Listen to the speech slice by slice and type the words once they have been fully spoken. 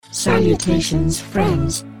Salutations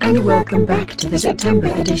friends, and welcome back to the September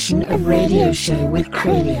edition of Radio Show with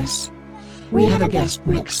Cralias. We have a guest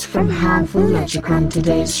mix from Harmful Logic on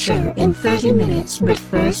today's show in 30 minutes, but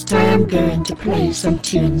first I am going to play some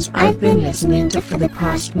tunes I've been listening to for the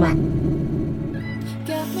past month.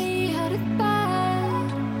 Get me out of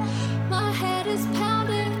bed, my head is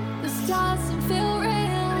pounding, this doesn't feel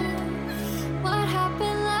real. What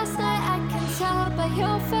happened last night, I can tell by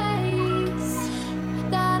your face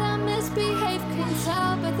that I misbehaved, can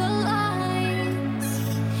tell by the lines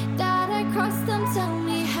that I crossed them. Tell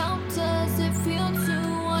me, how does it feel to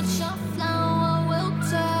watch a flower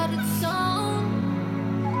wilt at its own?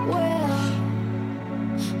 Well,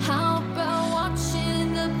 how about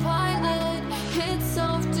watching the pilot hit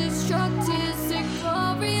self-destruct? Is it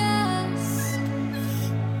glorious?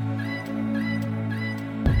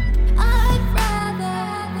 I'd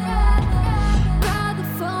rather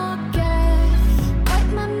forget, wipe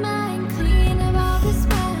my mind clean of all this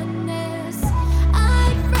madness.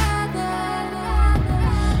 I'd rather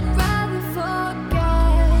forget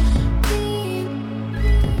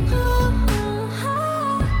the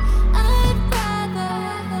I'd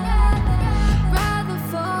rather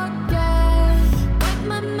forget, wipe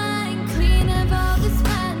my mind clean of all this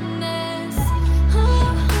madness.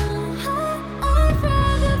 I'd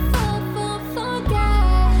rather forget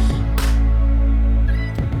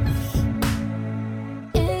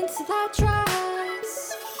into that dress.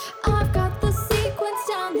 I've got the sequins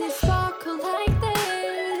down, they sparkle like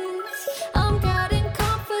this. I'm getting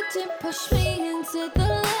confident, push me into the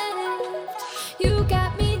lift. You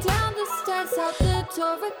got me down the stairs, out the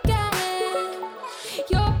door again.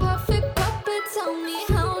 You're perfect puppet, tell me,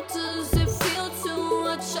 how does it feel to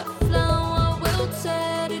watch a flower wilt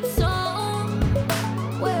at its own?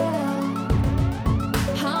 Well,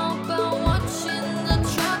 how about watching the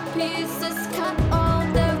trapezes cut all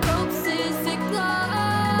their ropes? Is it glorious?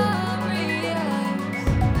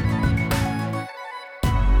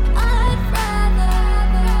 I'd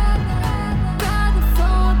rather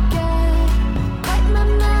forget, wipe my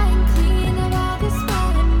mind clean of all this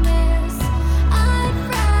madness. I'd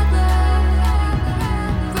rather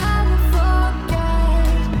forget the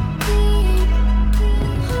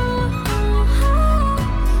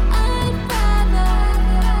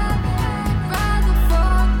I'd rather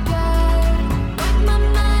forget, wipe my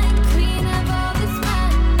mind clean of all this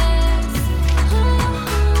madness.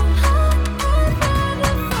 I'd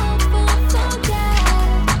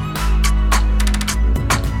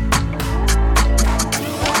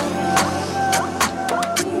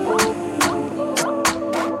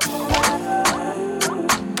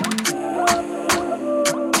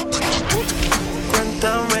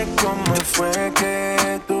Cuéntame cómo fue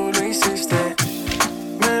que tú lo hiciste.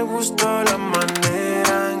 Me gustó la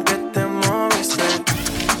manera en que te moviste.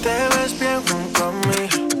 Te ves bien junto a mí.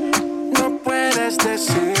 No puedes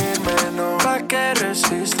decirme no. ¿Pa' qué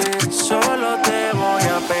resistir? Solo te voy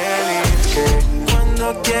a pedir que cuando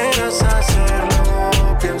quieras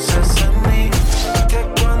hacerlo pienses en mí. Que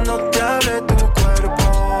cuando te hable tu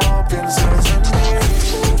cuerpo pienses en mí.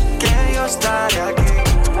 Que yo estaré aquí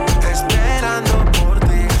esperando por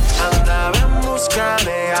ti. Andaba en busca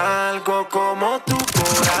de algo como tú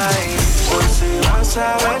por ahí. Pues si vas a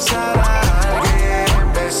besar a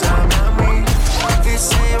alguien, bésame a mí. Y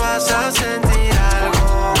si vas a sentir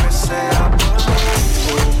algo, que sea por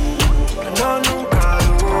mí. No, nunca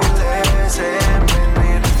dudes en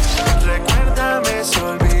venir. Recuérdame si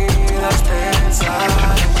olvidas pensar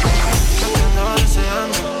en mí. Que te ando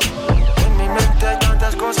deseando. En mi mente hay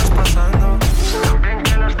tantas cosas pasando. Lo bien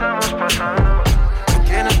que lo estamos pasando. Me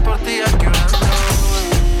tienes por ti aquí orando,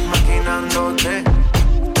 imaginándote,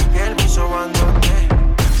 tu piel muy sobándote.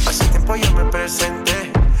 Hace tiempo yo me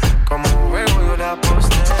presenté, como un juego yo la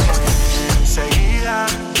aposté. Enseguida,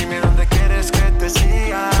 dime dónde quieres que te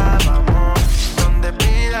siga. Vamos, donde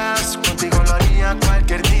pidas, contigo lo haría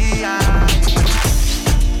cualquier día.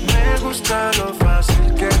 Me gusta lo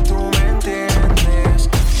fácil que tú me entiendes.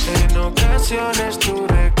 En ocasiones tú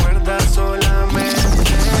recuerdas solamente.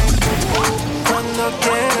 Cuando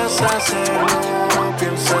quieras hacerlo,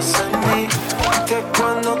 piensas en mí. Que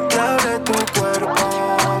cuando te hable tu cuerpo,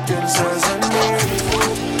 piensas en mí.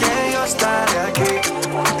 Que yo estaré aquí,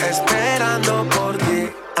 esperando por ti.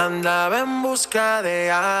 Andaba en busca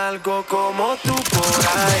de algo como tú por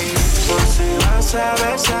ahí. Por si vas a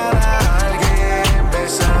besar a alguien,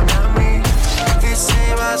 bésame a mí. Y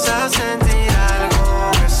si vas a sentir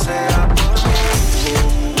algo, que sea por mí.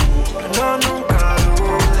 No, nunca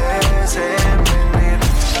dudes en venir.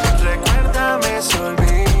 Recuérdame si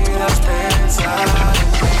olvidas pensar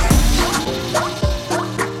en mí.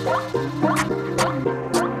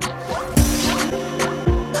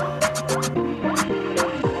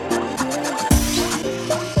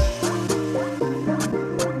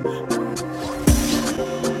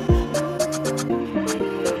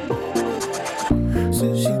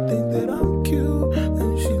 that I'm cute,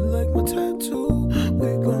 and she like my tattoo. We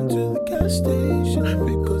gone to the gas station,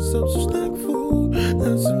 pick us up some snack food,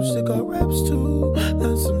 and some cigar wraps too,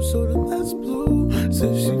 and some soda that's blue.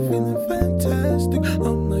 Says she feeling fantastic,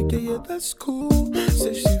 I'm like, yeah, that's cool.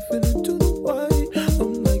 Says she finna do the white,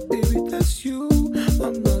 I'm like, baby, that's you.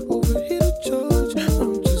 I'm not over here to judge,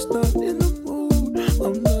 I'm just not in the mood.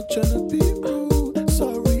 I'm not tryna be rude,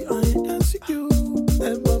 sorry I ain't answer you.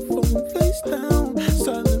 And my phone face down,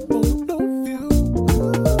 silent mode, no view.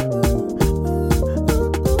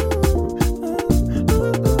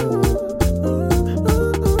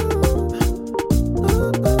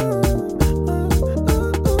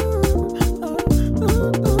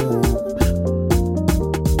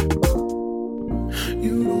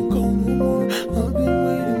 You don't come no more, I've been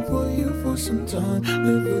waiting for you for some time.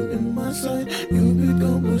 Never in my sight, you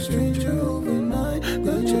become a stranger overnight.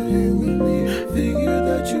 Glad you're here with me, figure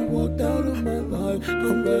that you walked out of my life.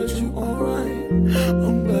 I'm glad you're alright,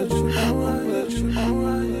 I'm glad you're alright, glad you're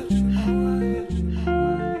alright.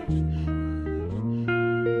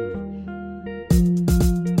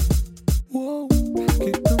 Whoa,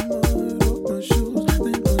 kick the mud off my shoes,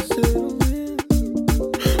 then I settle in.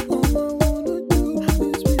 All I wanna do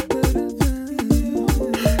is be better than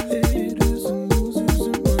haters and losers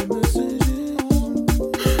in my messages.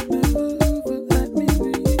 Never ever let me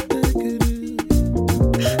be negative.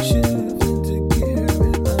 Shift into gear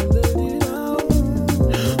and I let it out.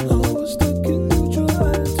 I was stuck in neutral, I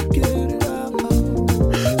had to get it out.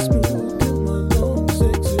 Smoke in my lungs,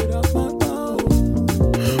 exit out my mouth.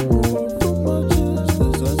 Roar from my chest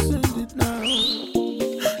as I send it now.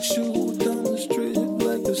 Shoot down the strip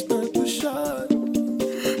like a sniper shot.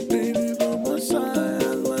 Baby by my side,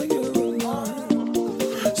 I like you're alive.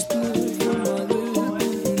 Split from my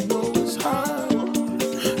lip, you know it's hot.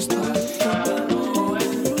 Split from my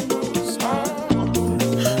lip, you know it's hot. Shoot down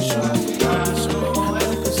the strip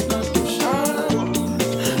like a sniper shot. Baby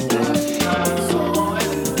by my side,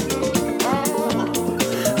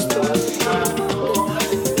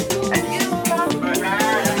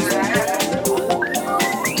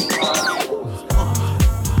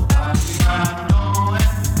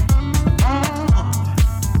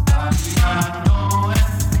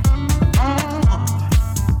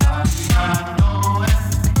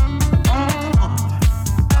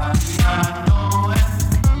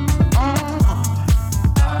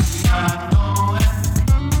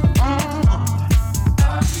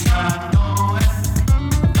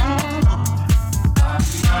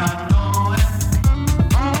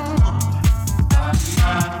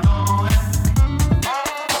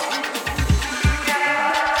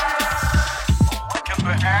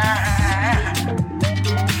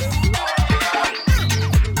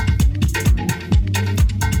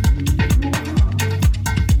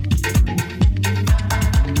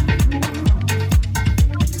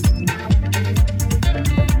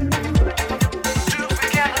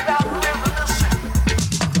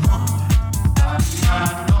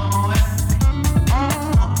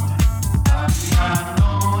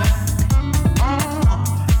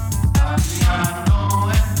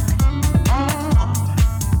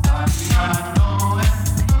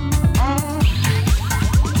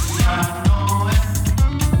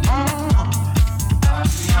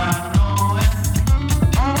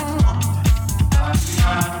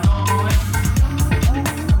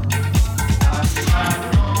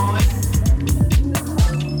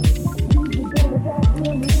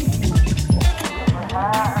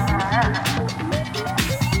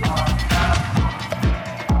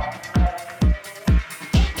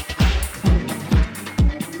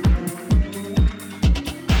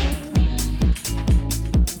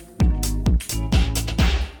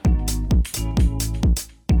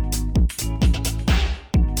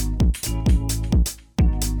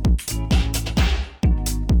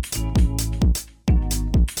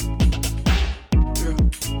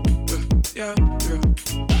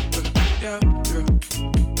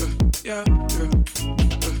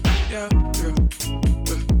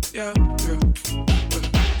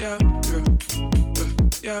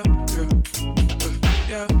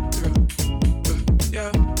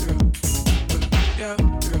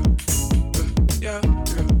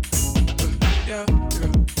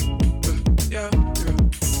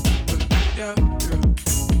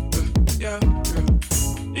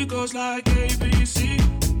 It goes like ABC,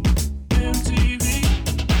 MTV,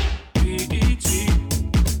 BET.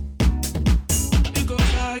 It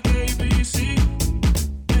goes like ABC,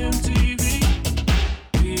 MTV,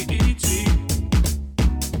 BET.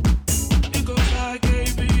 It goes like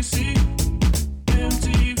ABC,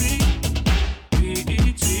 MTV,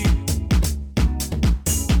 BET.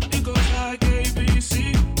 It goes like ABC,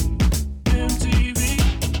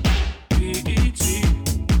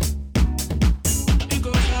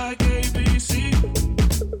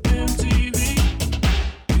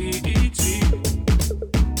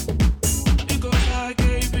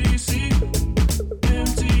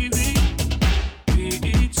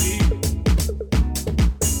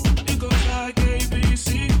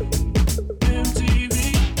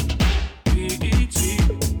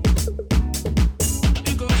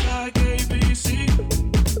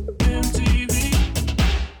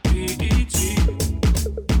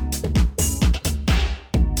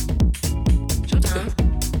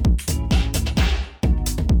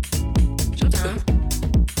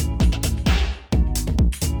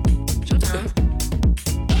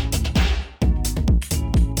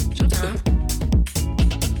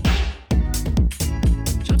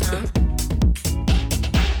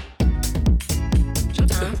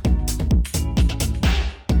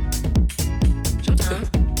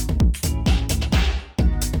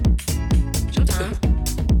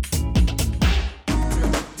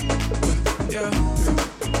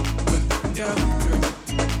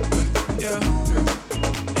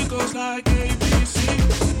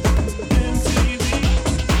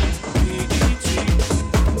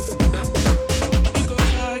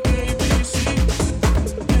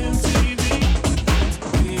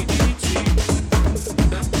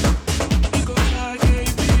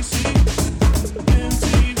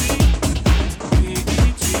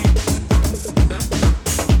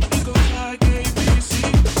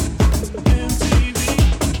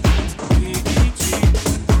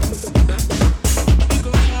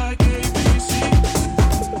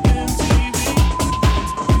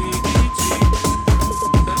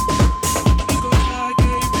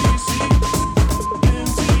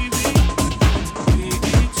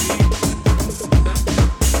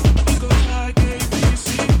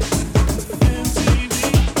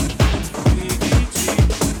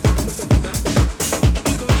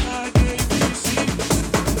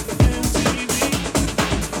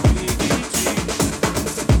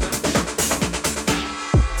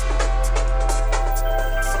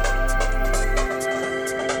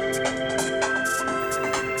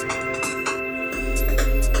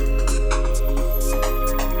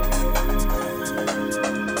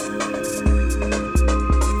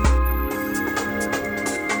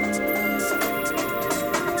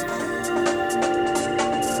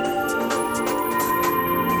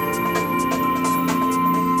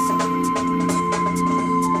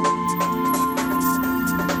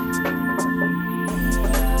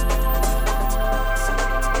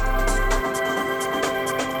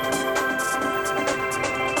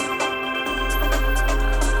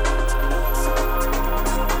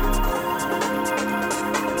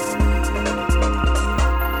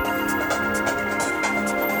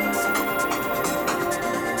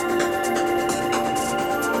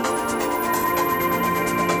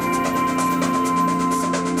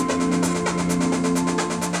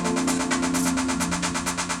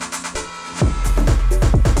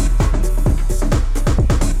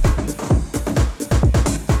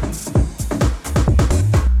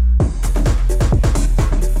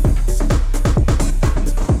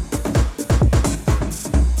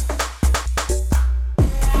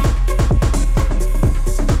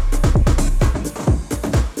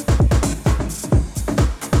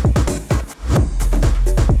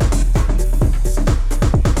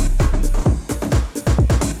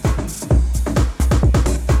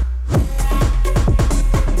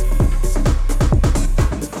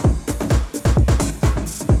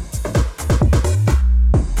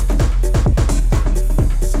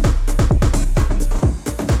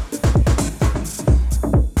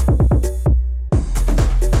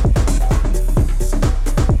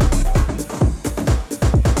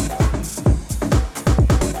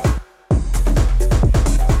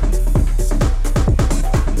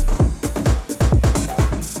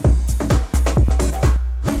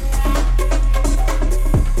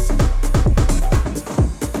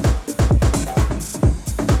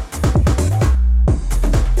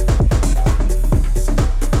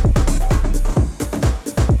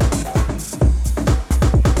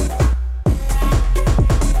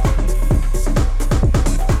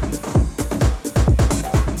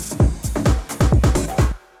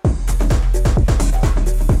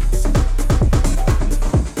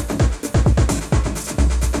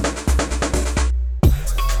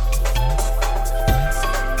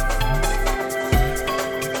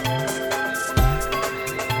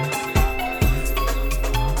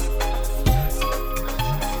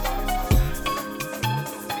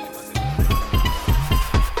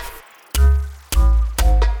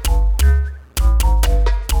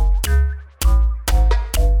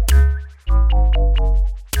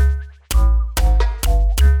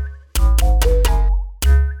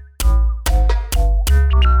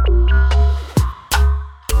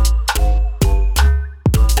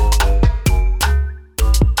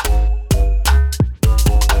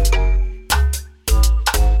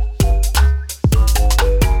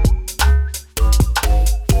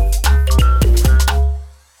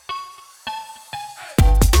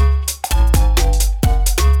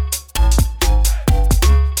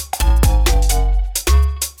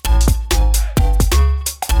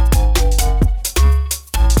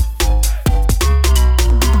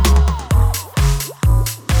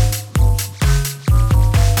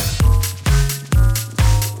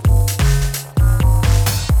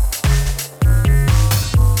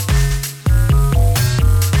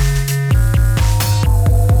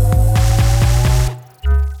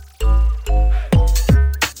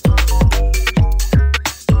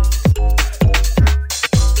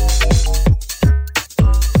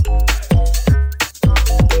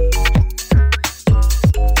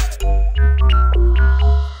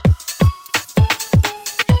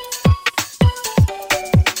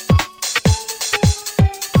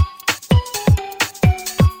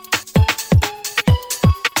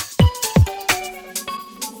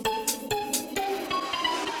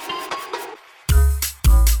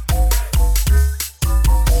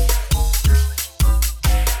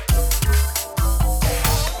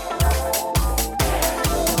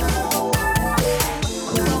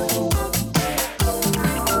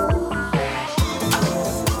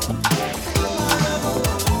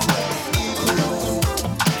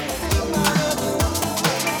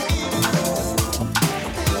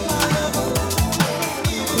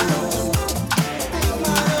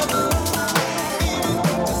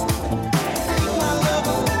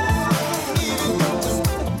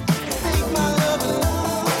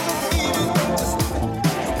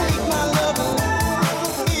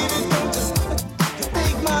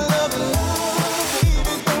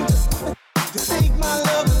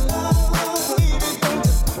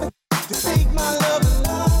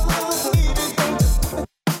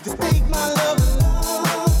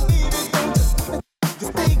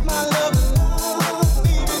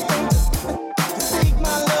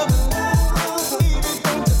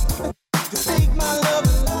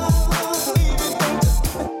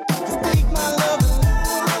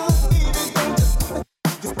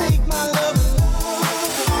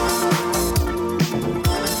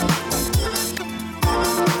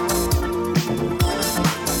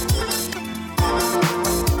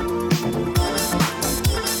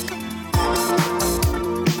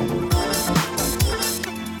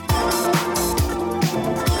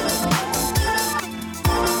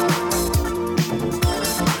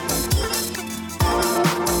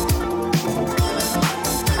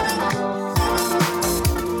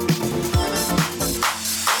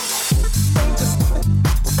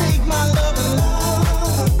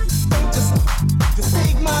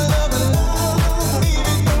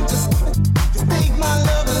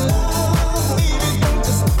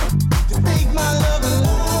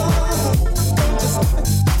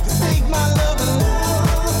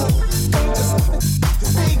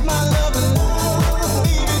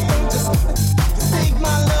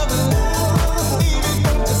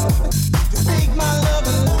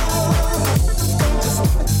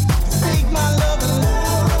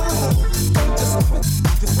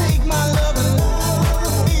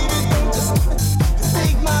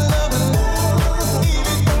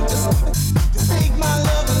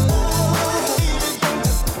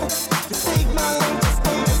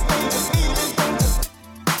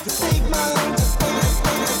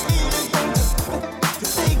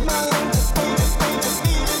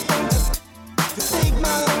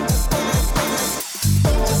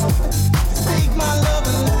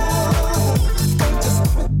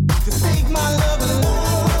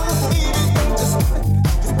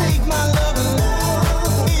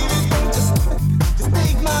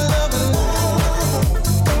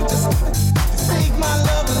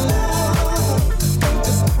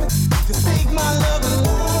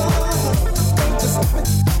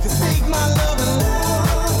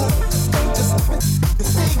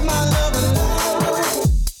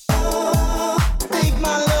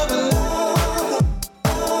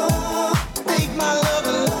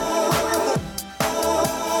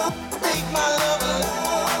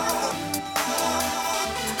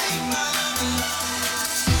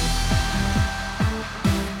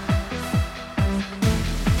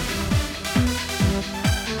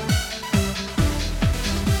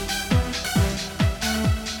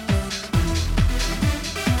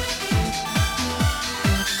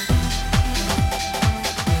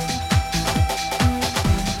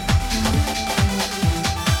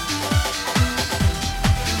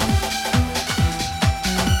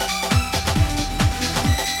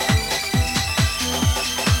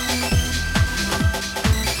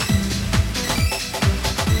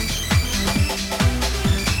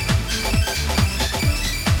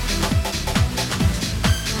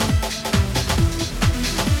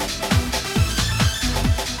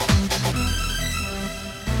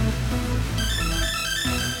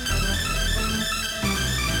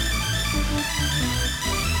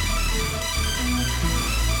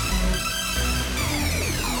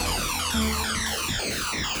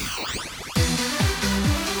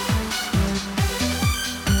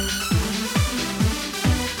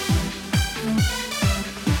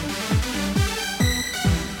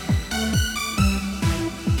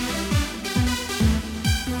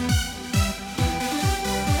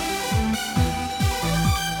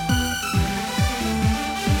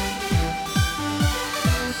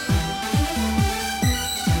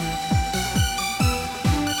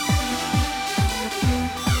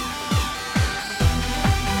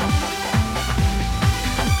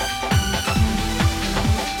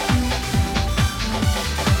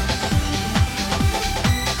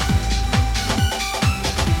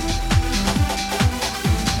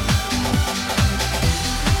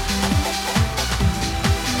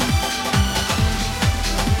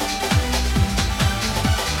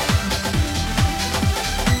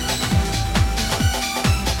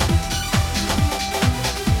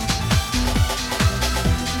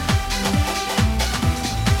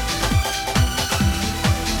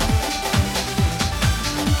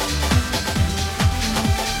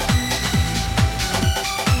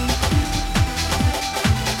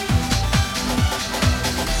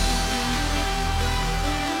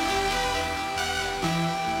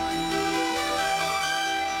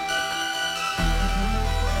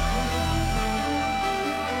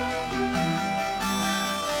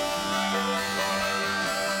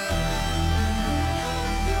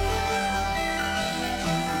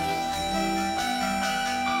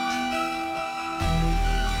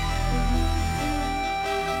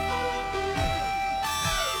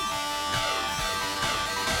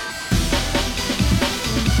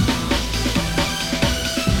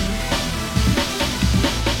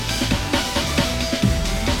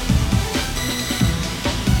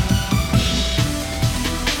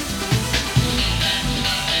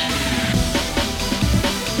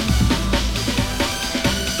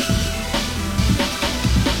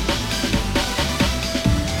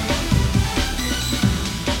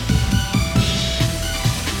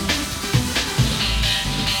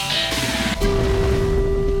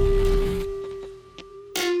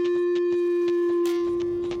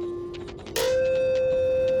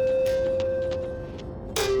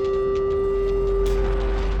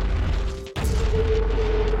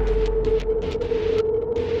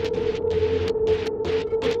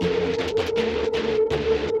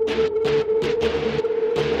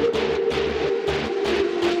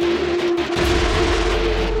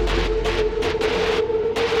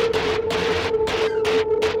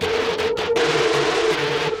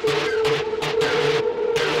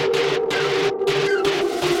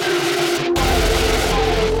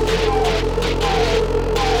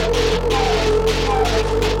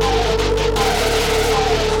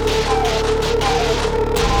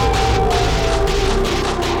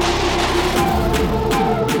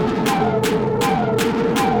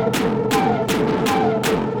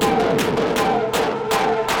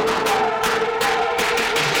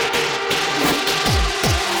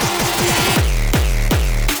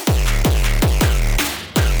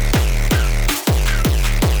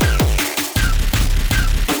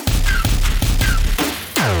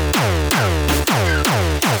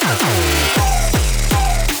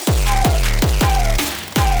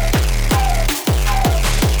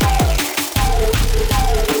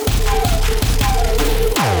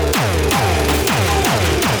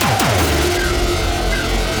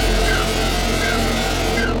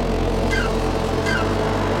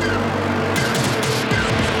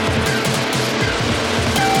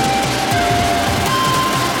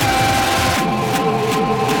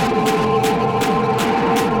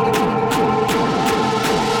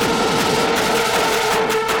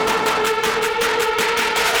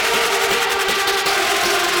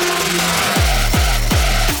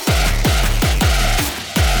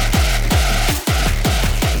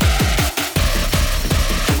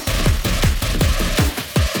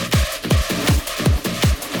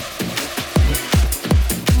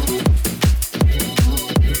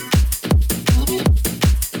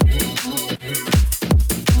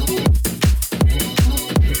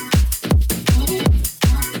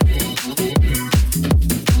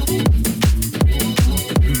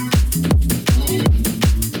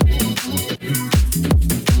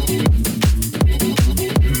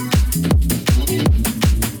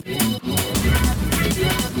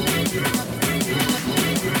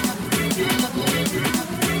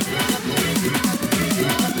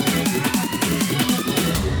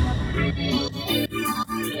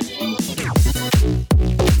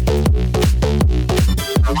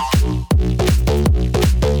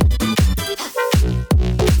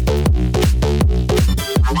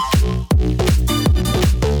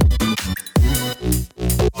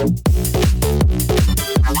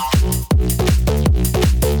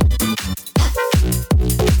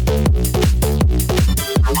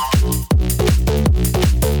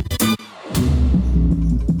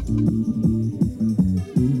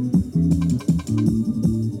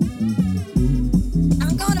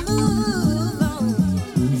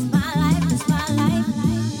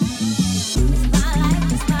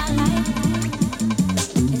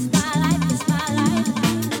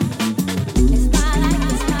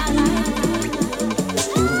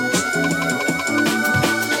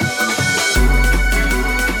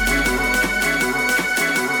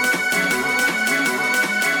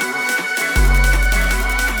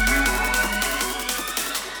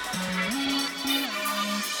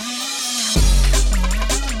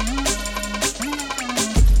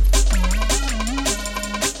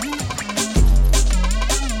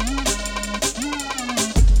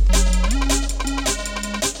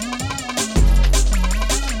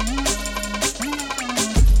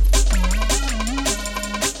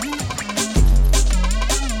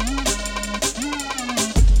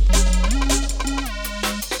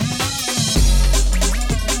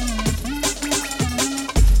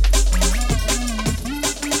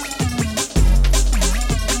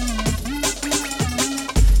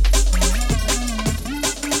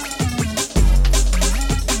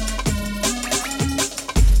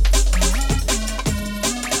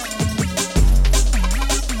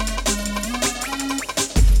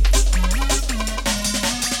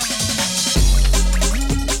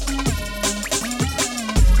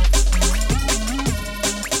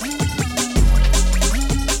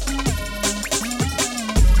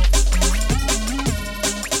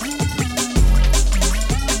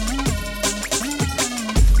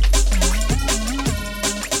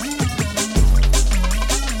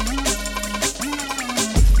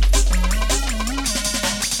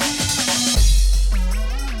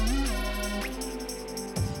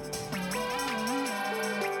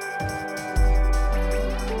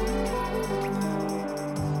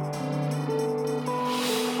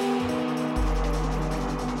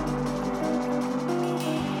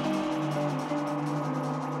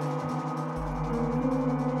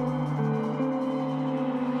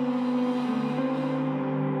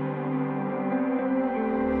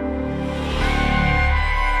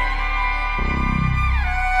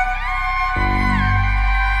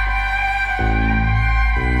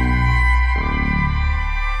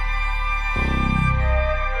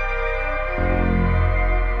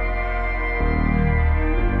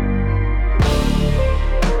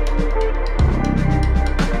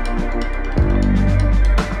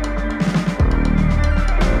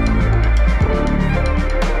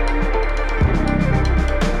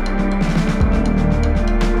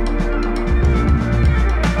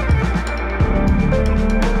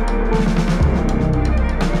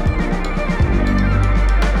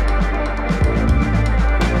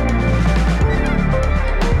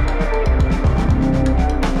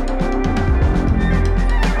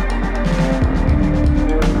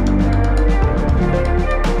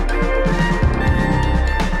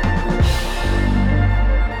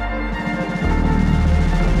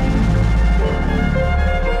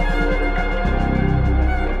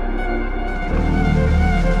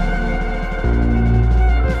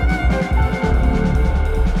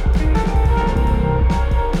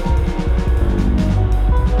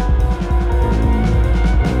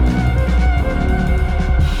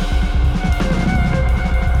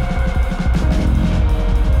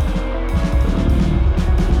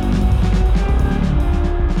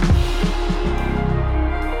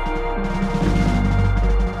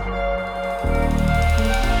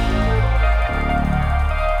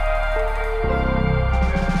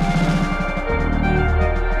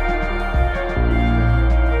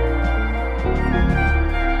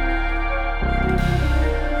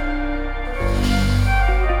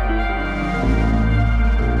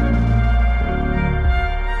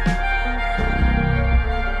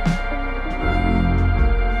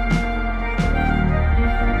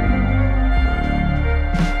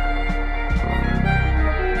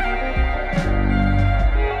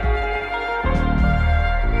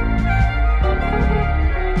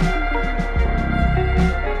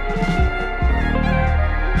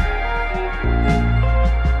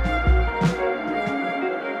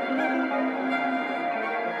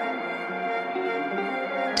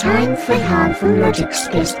 for Harmful Logic's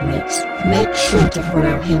guest mix. Make sure to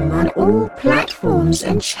follow him on all platforms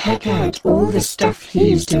and check out all the stuff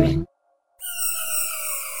he's doing.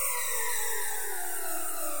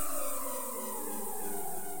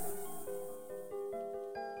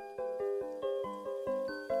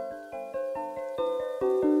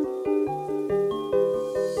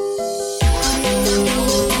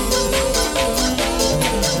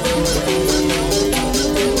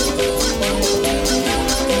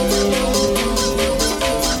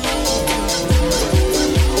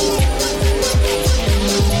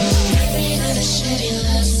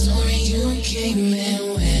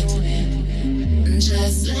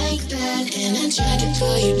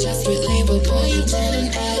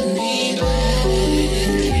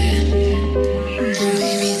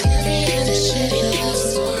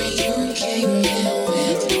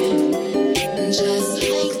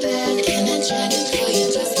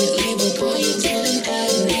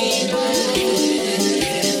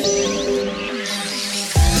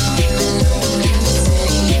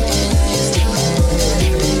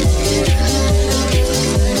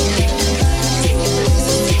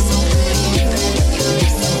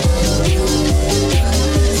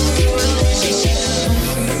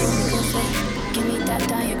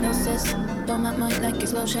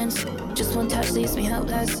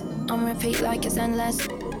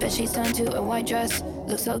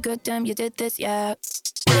 Looks so good, damn, you did this, yeah.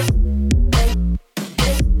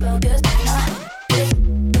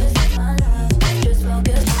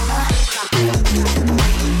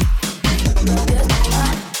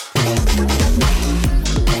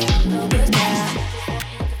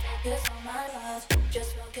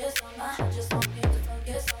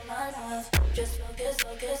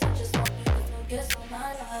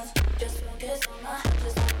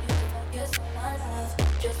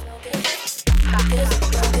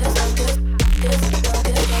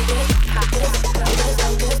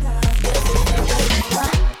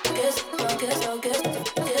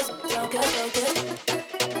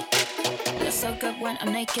 So good when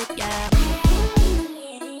I'm naked, yeah.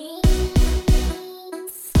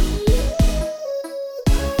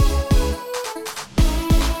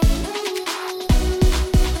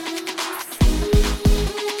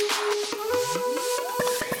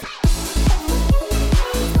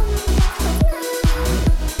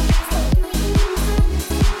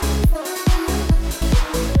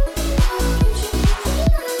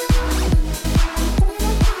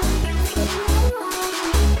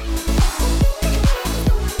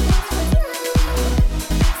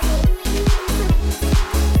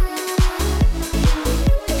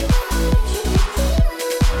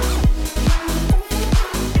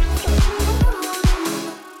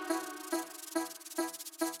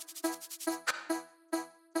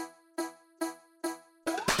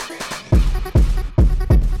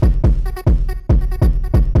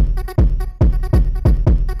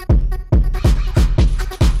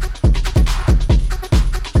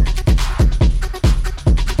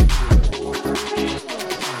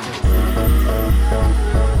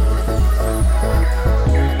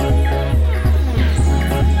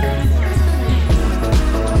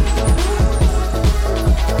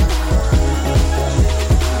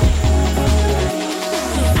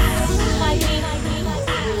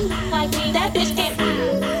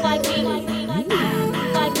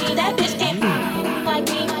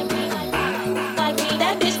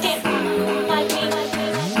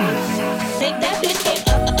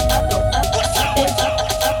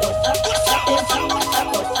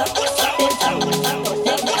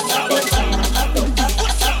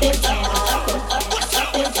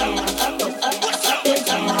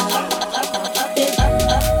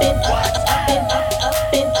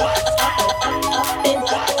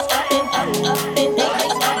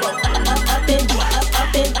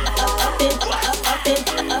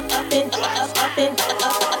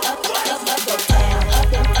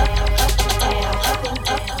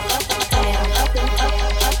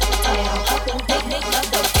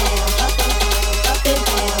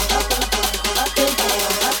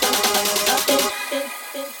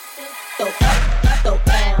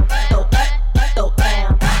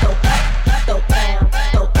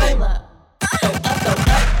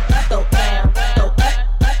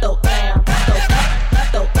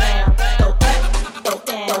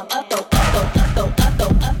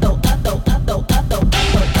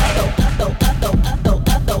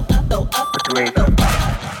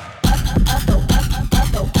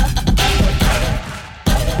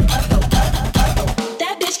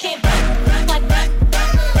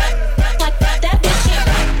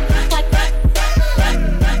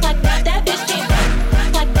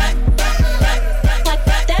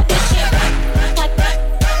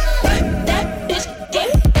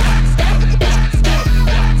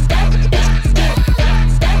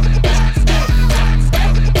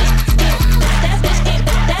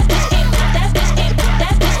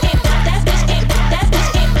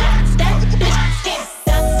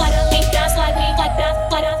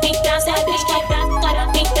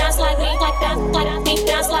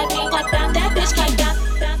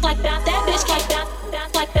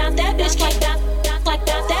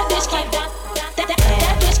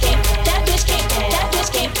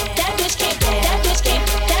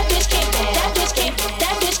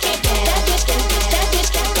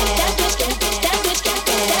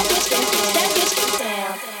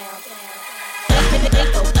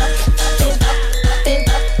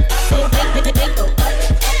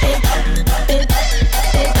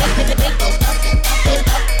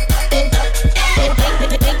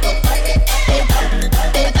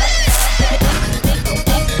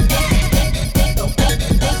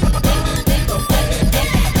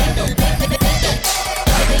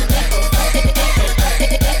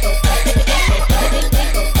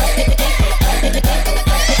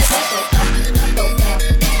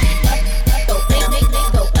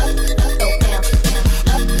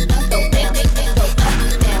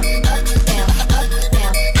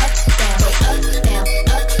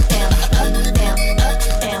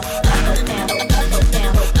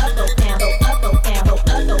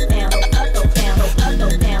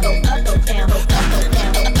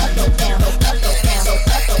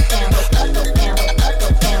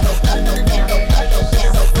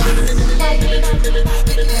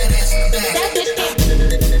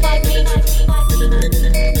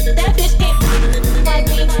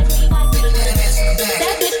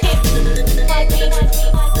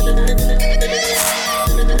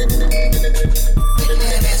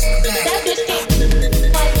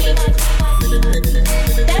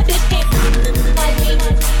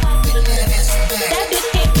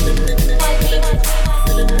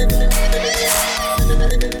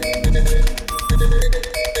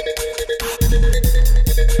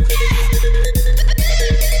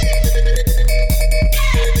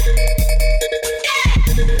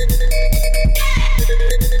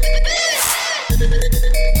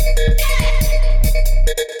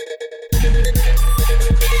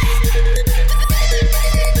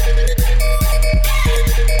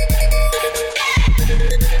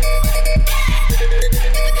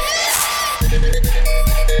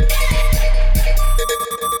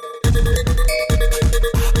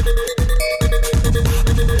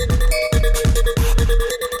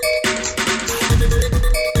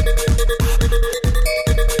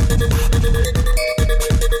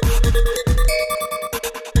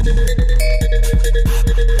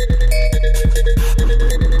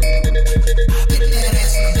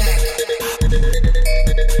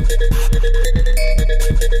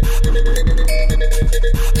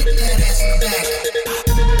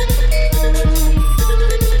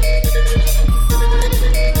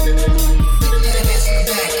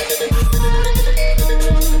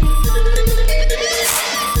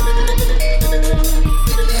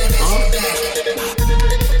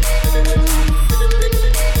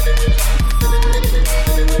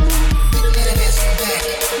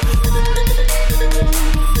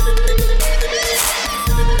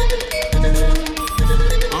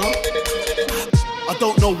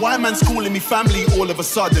 Why man's calling me family all of a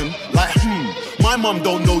sudden? Like, my mum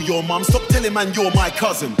don't know your mum. Stop telling man you're my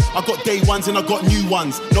cousin. I got day ones and I got new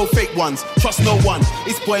ones. No fake ones, trust no one.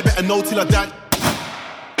 This boy better know till I die.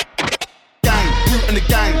 Root in the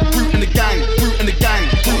gang, root in the gang, root in the gang,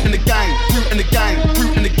 root in the gang, root in the gang,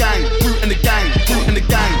 root in the gang, root in the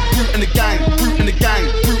gang, root in the gang, root in the gang,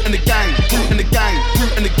 root in the gang, root in the gang,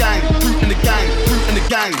 root in the gang, root in the gang, root in the gang, root in the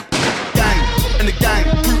gang, gang, in the gang,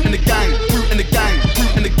 root in the gang, root in the gang,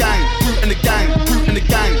 root in the gang, root in the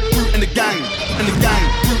gang, root in the gang, root in the gang, in the gang,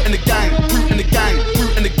 root in the gang, root in the gang, root in the gang,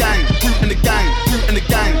 root in the gang, root in the gang, root in the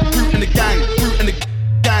gang, root in the gang,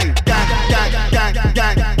 gang, gang, gang,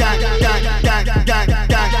 gang, gang,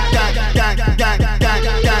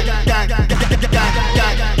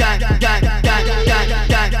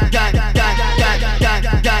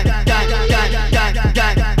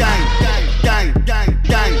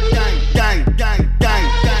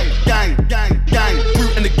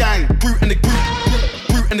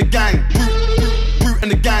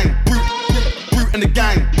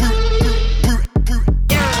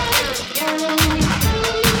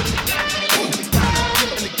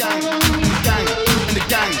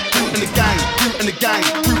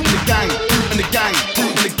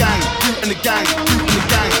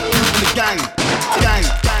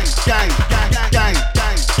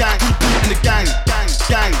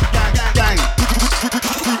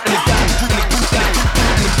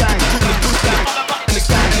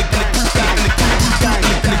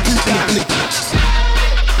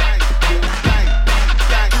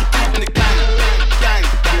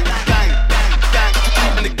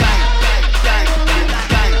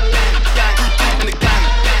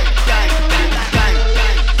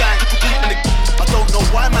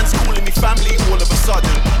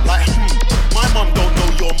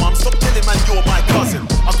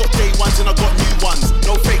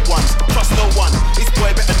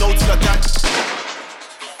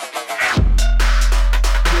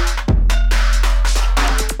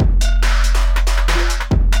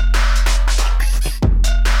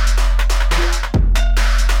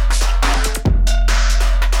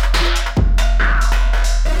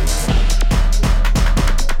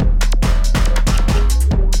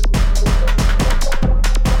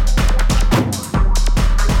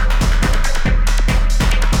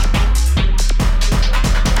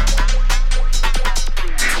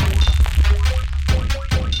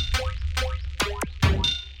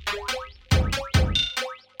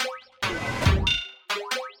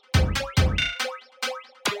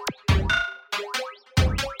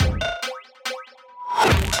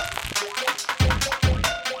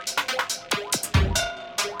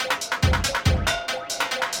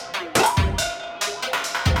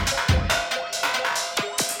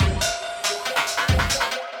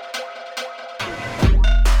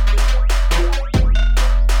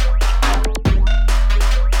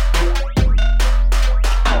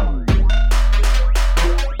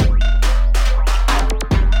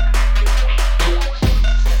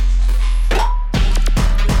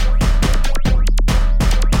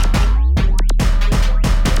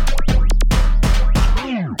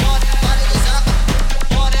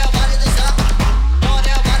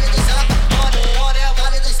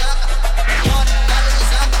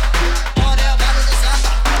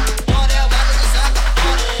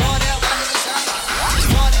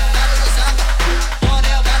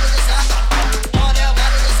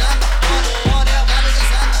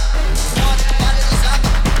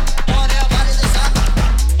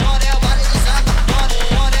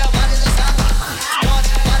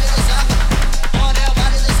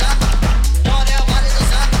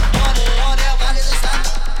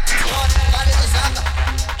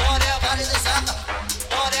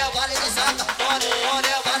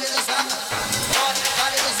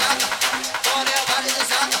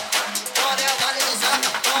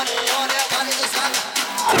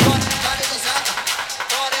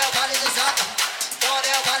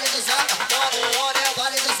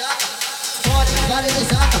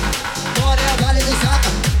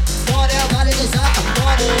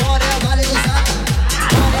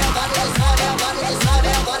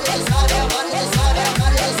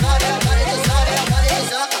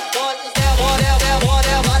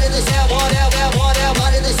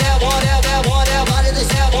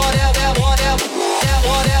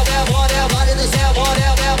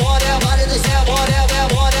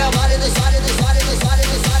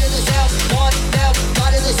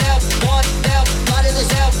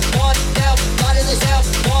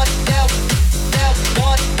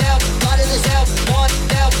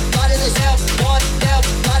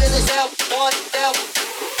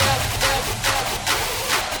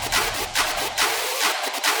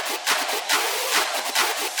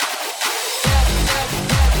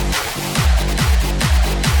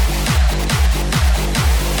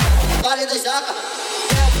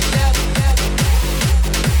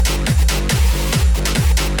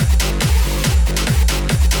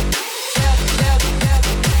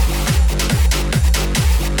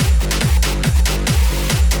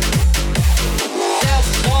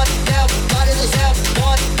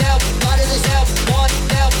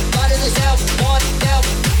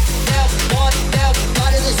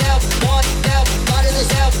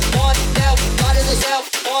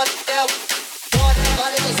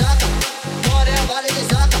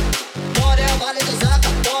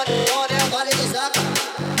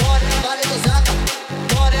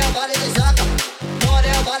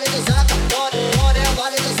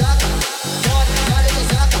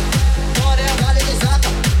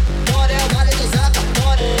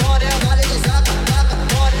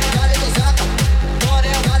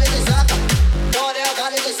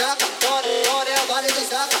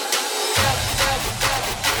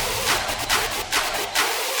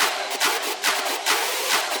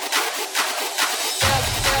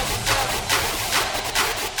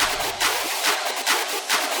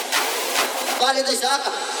 vale da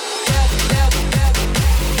jaca. Vale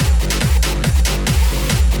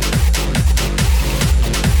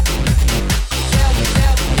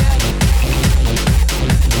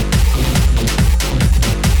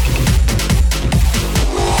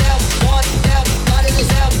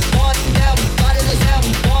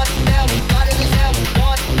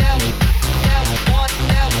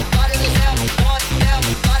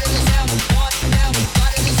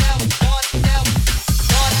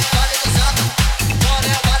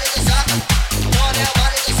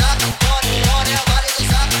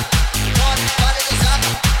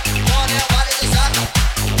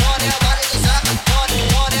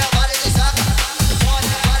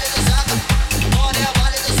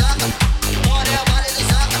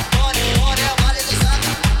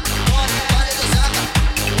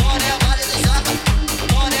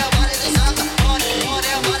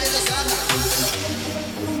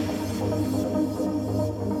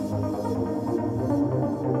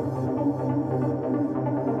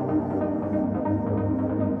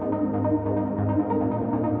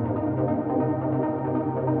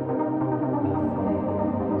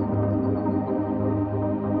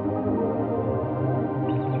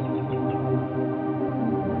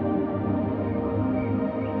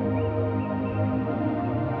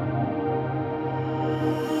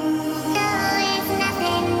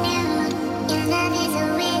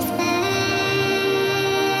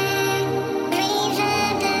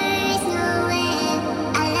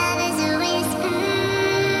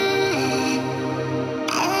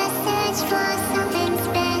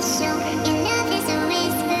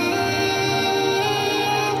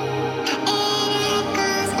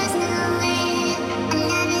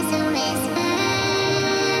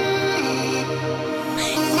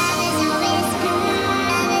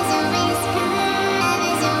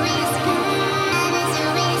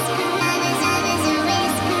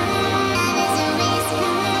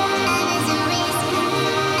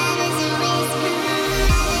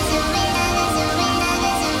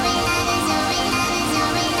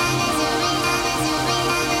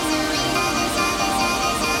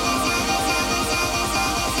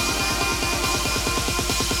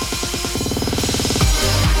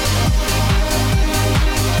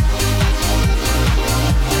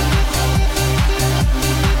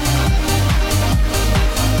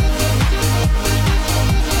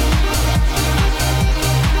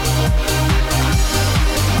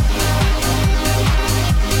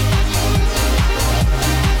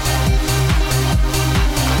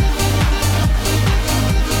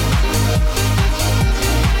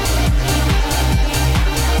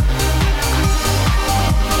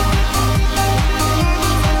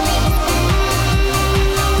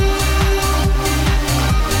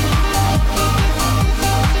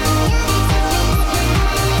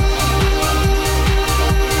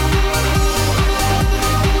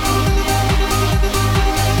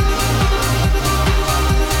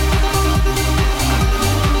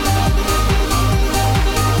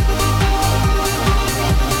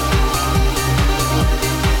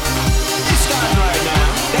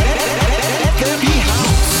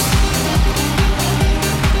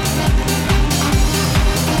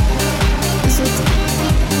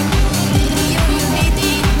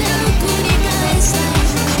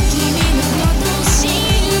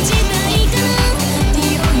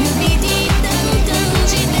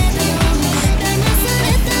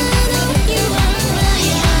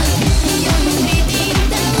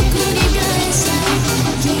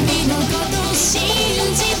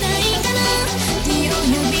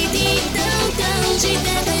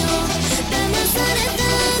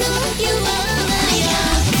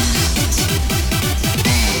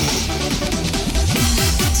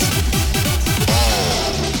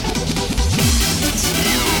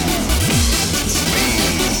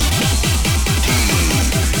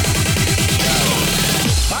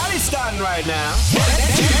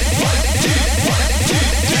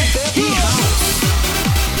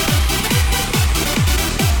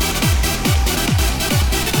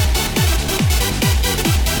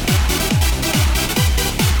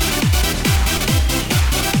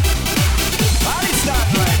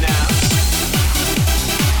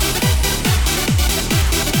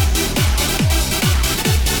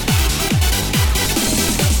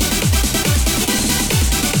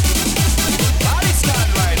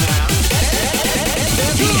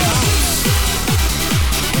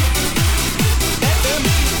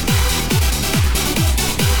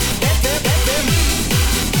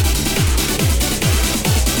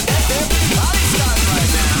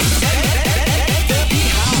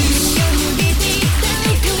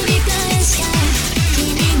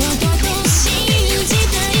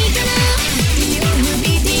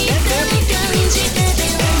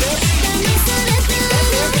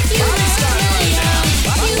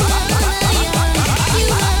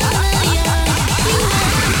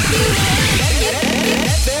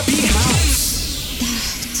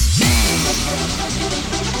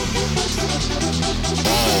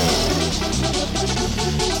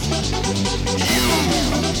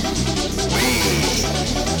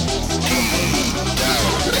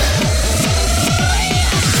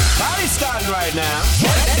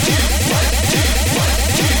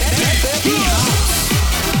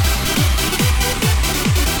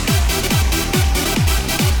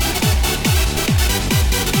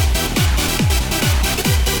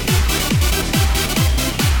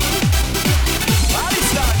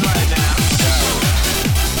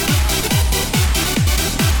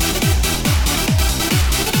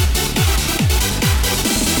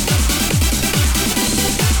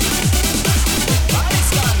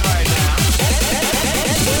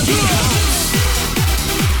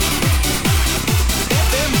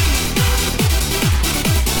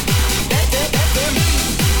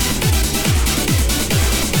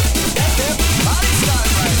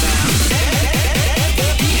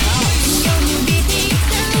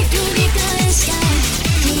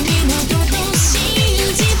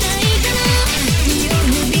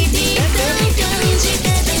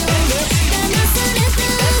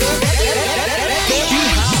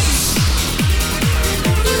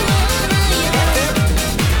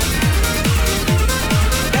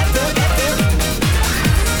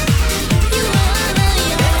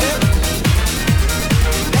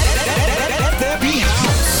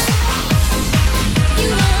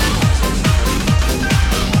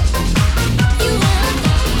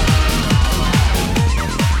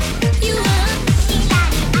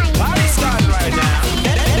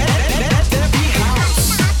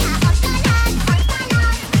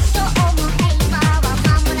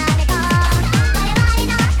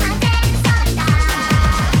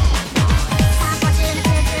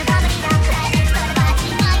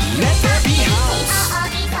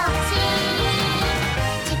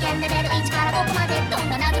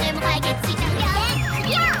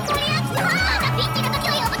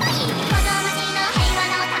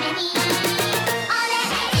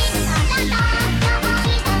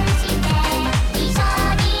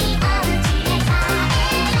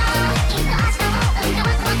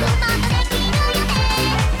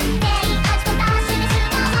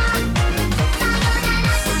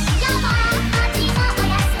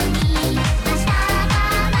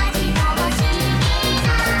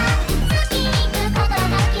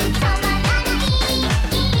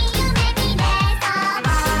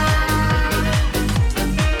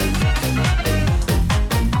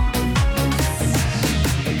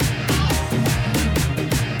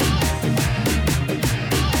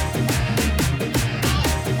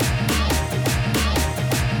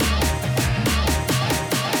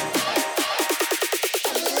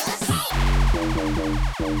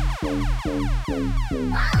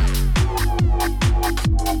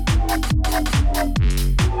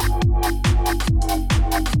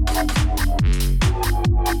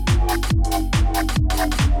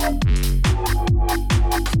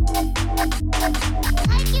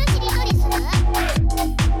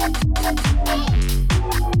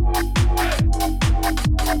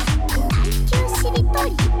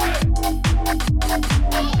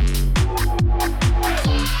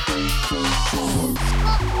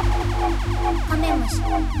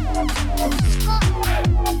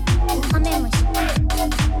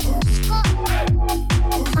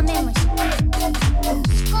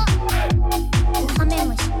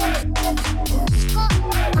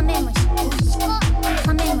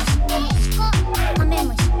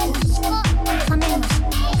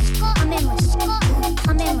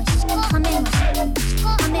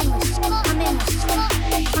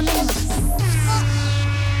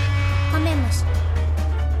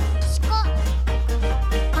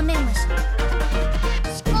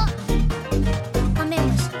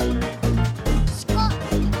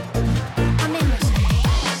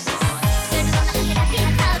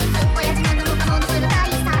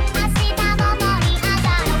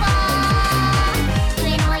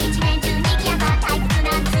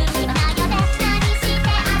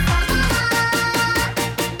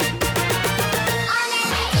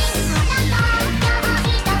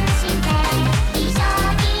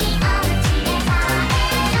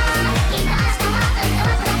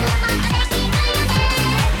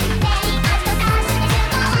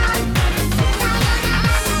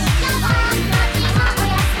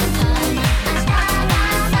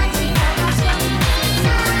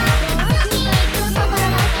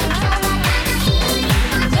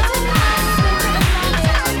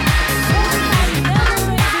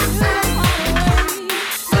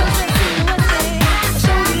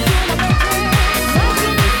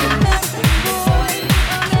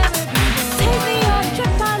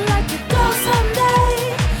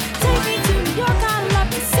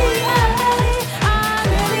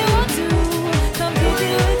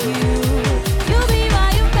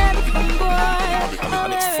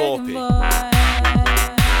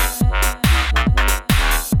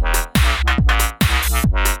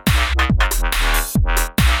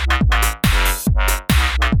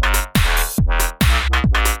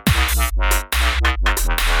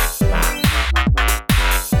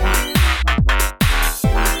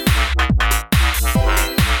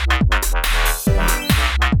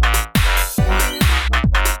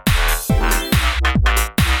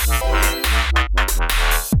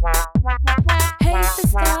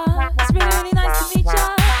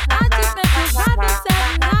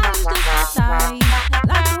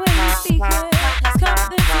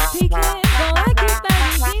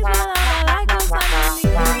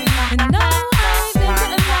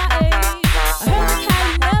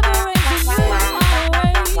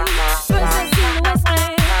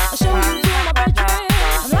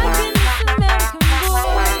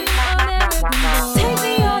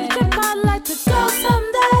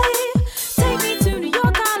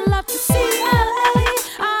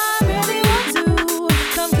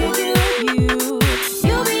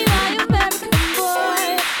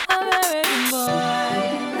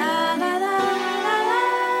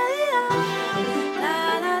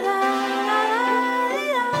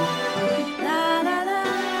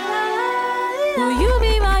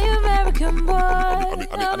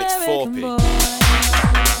and it's 4p.